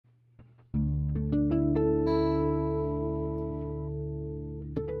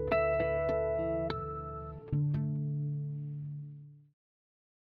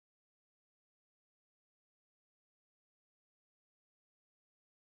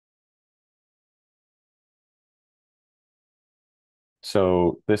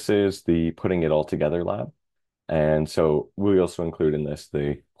So this is the putting it all together lab. And so we also include in this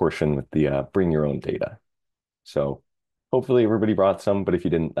the portion with the bring your own data. So hopefully everybody brought some, but if you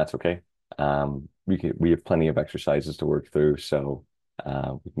didn't, that's okay. We have plenty of exercises to work through, so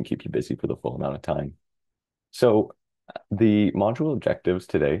we can keep you busy for the full amount of time. So the module objectives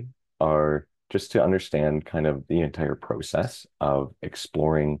today are just to understand kind of the entire process of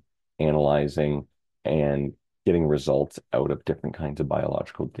exploring, analyzing, and getting results out of different kinds of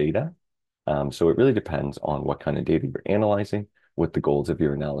biological data. So it really depends on what kind of data you're analyzing, what the goals of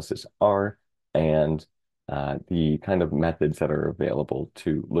your analysis are, and the kind of methods that are available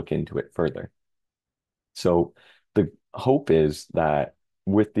to look into it further. So the hope is that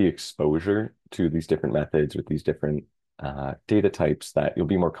with the exposure to these different methods, with these different data types, that you'll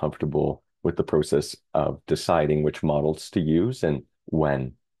be more comfortable with the process of deciding which models to use and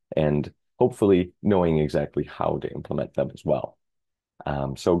when, and hopefully knowing exactly how to implement them as well.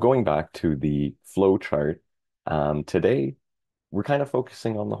 So going back to the flow chart, today we're kind of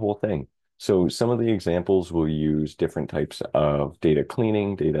focusing on the whole thing. So some of the examples will use different types of data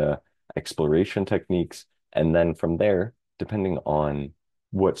cleaning, data exploration techniques, and then from there, depending on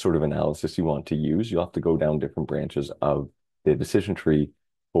what sort of analysis you want to use, you'll have to go down different branches of the decision tree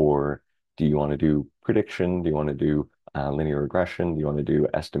for do you want to do prediction? Do you want to do linear regression? Do you want to do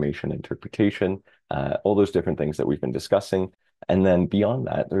estimation interpretation? All those different things that we've been discussing. And then beyond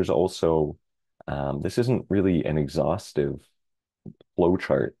that, there's also, this isn't really an exhaustive flow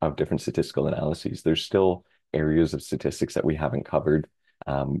chart of different statistical analyses. There's still areas of statistics that we haven't covered,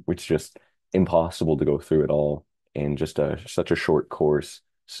 which is just impossible to go through it all in just such a short course.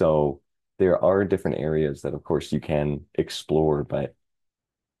 So there are different areas that, of course, you can explore, but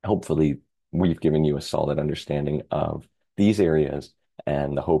hopefully we've given you a solid understanding of these areas.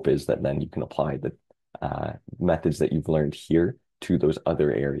 And the hope is that then you can apply the methods that you've learned here to those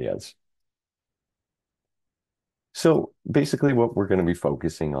other areas. So basically, what we're going to be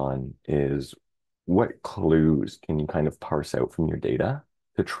focusing on is what clues can you kind of parse out from your data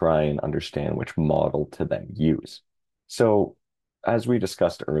to try and understand which model to then use. So, as we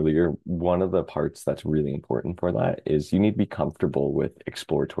discussed earlier, one of the parts that's really important for that is you need to be comfortable with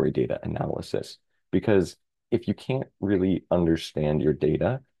exploratory data analysis. Because if you can't really understand your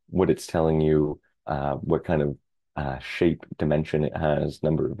data, what it's telling you, what kind of shape, dimension it has,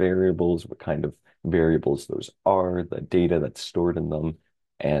 number of variables, what kind of variables those are, the data that's stored in them,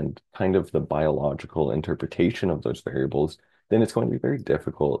 and kind of the biological interpretation of those variables, then it's going to be very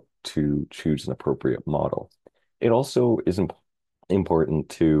difficult to choose an appropriate model. It also is important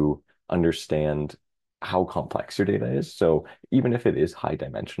to understand how complex your data is. So even if it is high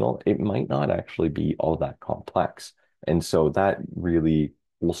dimensional, it might not actually be all that complex. And so that really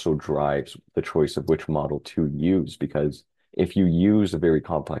also drives the choice of which model to use, because if you use a very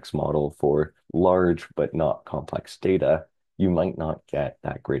complex model for large but not complex data, you might not get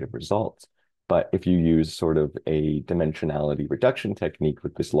that great of results. But if you use sort of a dimensionality reduction technique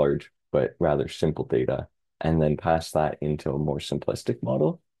with this large but rather simple data, and then pass that into a more simplistic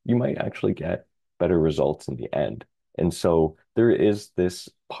model, you might actually get better results in the end. And so there is this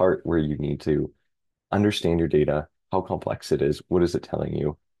part where you need to understand your data, how complex it is, what is it telling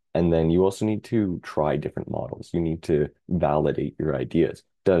you? And then you also need to try different models. You need to validate your ideas.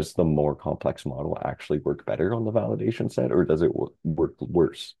 Does the more complex model actually work better on the validation set, or does it work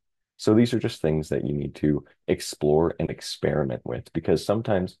worse? So these are just things that you need to explore and experiment with, because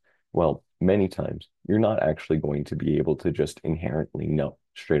sometimes, well, many times, you're not actually going to be able to just inherently know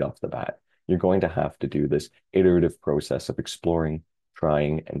straight off the bat. You're going to have to do this iterative process of exploring,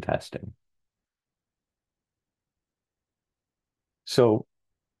 trying, and testing. So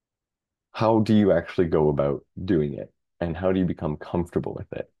how do you actually go about doing it? And how do you become comfortable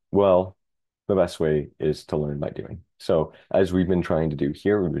with it? Well, the best way is to learn by doing. So, as we've been trying to do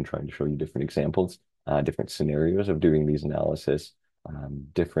here, we've been trying to show you different examples, different scenarios of doing these analysis,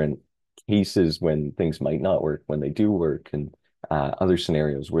 different cases when things might not work, when they do work, and other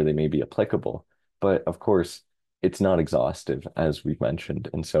scenarios where they may be applicable. But of course, it's not exhaustive, as we've mentioned.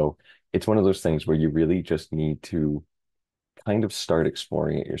 And so, it's one of those things where you really just need to kind of start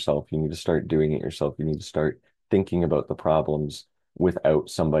exploring it yourself. You need to start doing it yourself. You need to start thinking about the problems without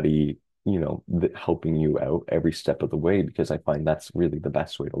somebody, helping you out every step of the way, because I find that's really the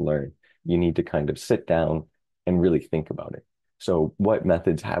best way to learn. You need to kind of sit down and really think about it. So, what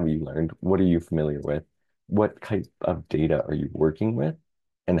methods have you learned? What are you familiar with? What type of data are you working with?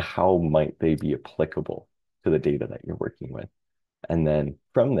 And how might they be applicable to the data that you're working with? And then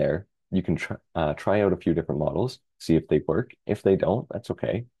from there, you can try out a few different models, see if they work. If they don't, that's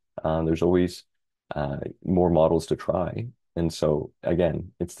okay. There's always more models to try. And so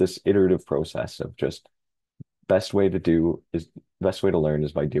again, it's this iterative process of just best way to do is best way to learn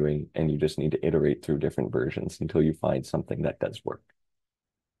is by doing, and you just need to iterate through different versions until you find something that does work.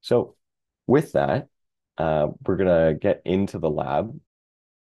 So with that, we're gonna get into the lab